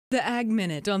The Ag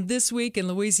Minute on This Week in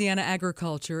Louisiana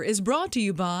Agriculture is brought to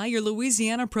you by your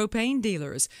Louisiana propane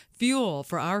dealers, fuel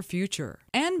for our future,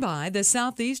 and by the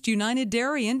Southeast United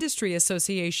Dairy Industry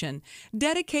Association,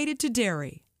 dedicated to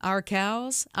dairy, our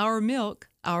cows, our milk,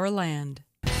 our land.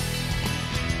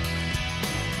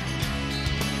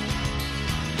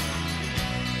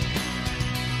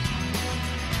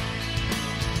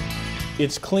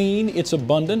 It's clean, it's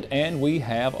abundant, and we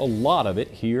have a lot of it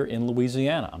here in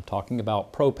Louisiana. I'm talking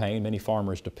about propane. Many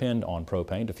farmers depend on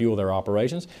propane to fuel their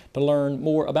operations. To learn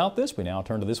more about this, we now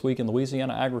turn to This Week in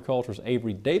Louisiana Agriculture's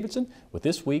Avery Davidson with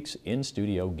this week's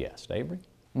in-studio guest. Avery?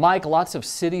 Mike, lots of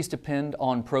cities depend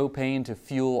on propane to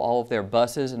fuel all of their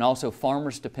buses, and also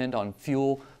farmers depend on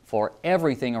fuel for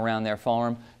everything around their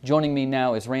farm. Joining me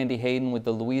now is Randy Hayden with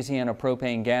the Louisiana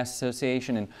Propane Gas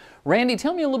Association. And Randy,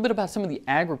 tell me a little bit about some of the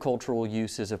agricultural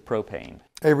uses of propane.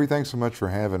 Avery, thanks so much for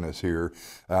having us here.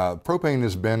 Propane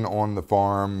has been on the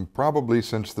farm probably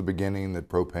since the beginning that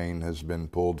propane has been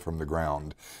pulled from the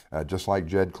ground. Just like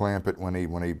Jed Clampett when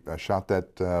he shot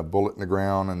that bullet in the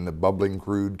ground and the bubbling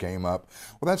crude came up.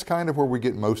 Well, that's kind of where we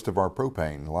get most of our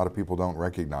propane. A lot of people don't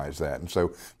recognize that. And so,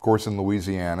 of course, in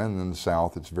Louisiana and in the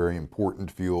South, it's very important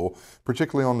fuel,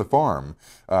 particularly on the farm.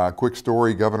 Quick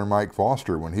story, Governor Mike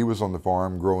Foster, when he was on the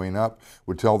farm growing up,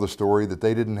 would tell the story that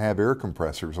they didn't have air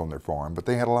compressors on their farm, but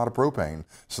they had a lot of propane,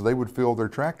 so they would fill their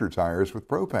tractor tires with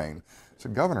propane. I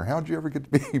said, Governor, how'd you ever get to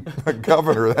be a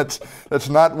governor? That's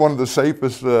not one of the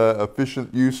safest,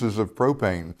 efficient uses of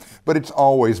propane, but it's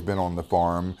always been on the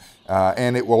farm,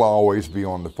 and it will always be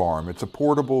on the farm. It's a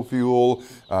portable fuel,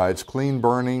 it's clean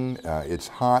burning, it's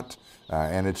hot,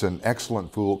 and it's an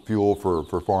excellent fuel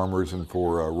for farmers and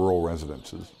for rural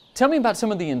residences. Tell me about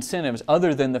some of the incentives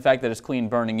other than the fact that it's clean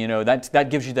burning. You know, that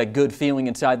gives you that good feeling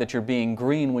inside that you're being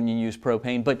green when you use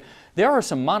propane. But there are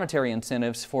some monetary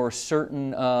incentives for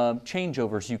certain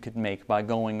changeovers you could make by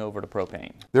going over to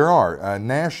propane. There are.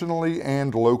 Nationally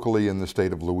and locally in the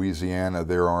state of Louisiana,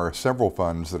 there are several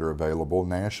funds that are available.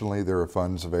 Nationally, there are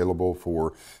funds available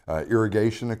for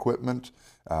irrigation equipment,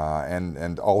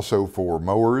 and also for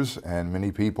mowers, and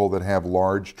many people that have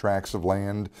large tracts of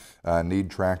land need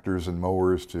tractors and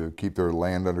mowers to keep their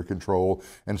land under control,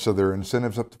 and so there are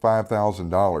incentives up to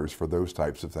 $5,000 for those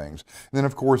types of things. And then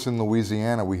of course in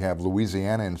Louisiana we have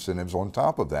Louisiana incentives on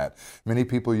top of that. Many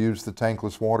people use the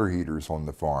tankless water heaters on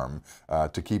the farm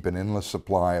to keep an endless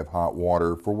supply of hot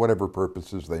water for whatever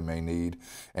purposes they may need,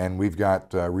 and we've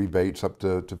got rebates up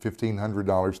to $1,500,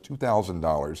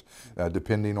 $2,000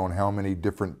 depending on how many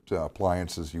different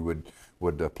appliances you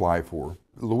would apply for.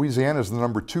 Louisiana is the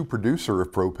 #2 producer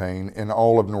of propane in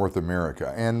all of North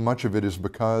America, and much of it is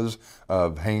because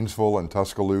of Haynesville and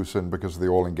Tuscaloosa and because of the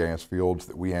oil and gas fields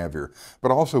that we have here,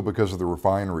 but also because of the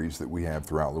refineries that we have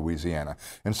throughout Louisiana.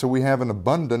 And so we have an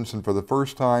abundance, and for the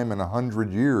first time in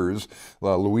 100 years,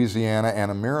 Louisiana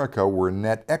and America were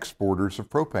net exporters of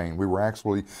propane. We were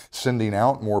actually sending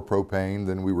out more propane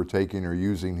than we were taking or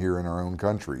using here in our own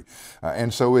country.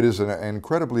 And so it is an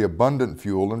incredibly abundant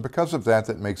fuel, and because of that,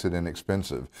 that makes it inexpensive.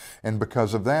 And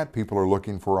because of that, people are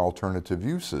looking for alternative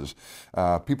uses.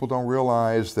 People don't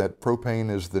realize that propane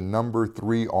is the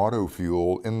 #3 auto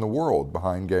fuel in the world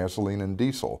behind gasoline and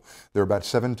diesel. There are about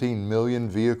 17 million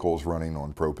vehicles running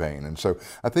on propane. And so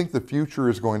I think the future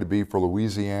is going to be for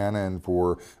Louisiana and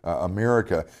for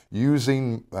America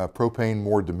using propane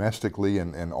more domestically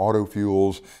in auto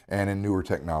fuels and in newer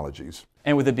technologies.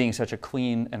 And with it being such a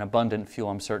clean and abundant fuel,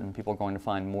 I'm certain people are going to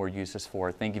find more uses for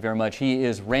it. Thank you very much. He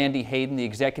is Randy Hayden, the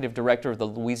Executive Director of the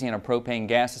Louisiana Propane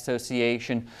Gas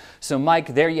Association. So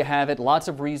Mike, there you have it. Lots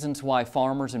of reasons why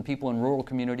farmers and people in rural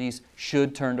communities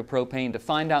should turn to propane. To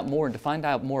find out more and to find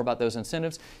out more about those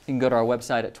incentives, you can go to our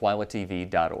website at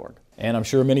TWILATV.org. And I'm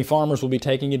sure many farmers will be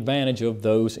taking advantage of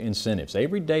those incentives.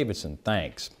 Avery Davidson,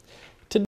 thanks.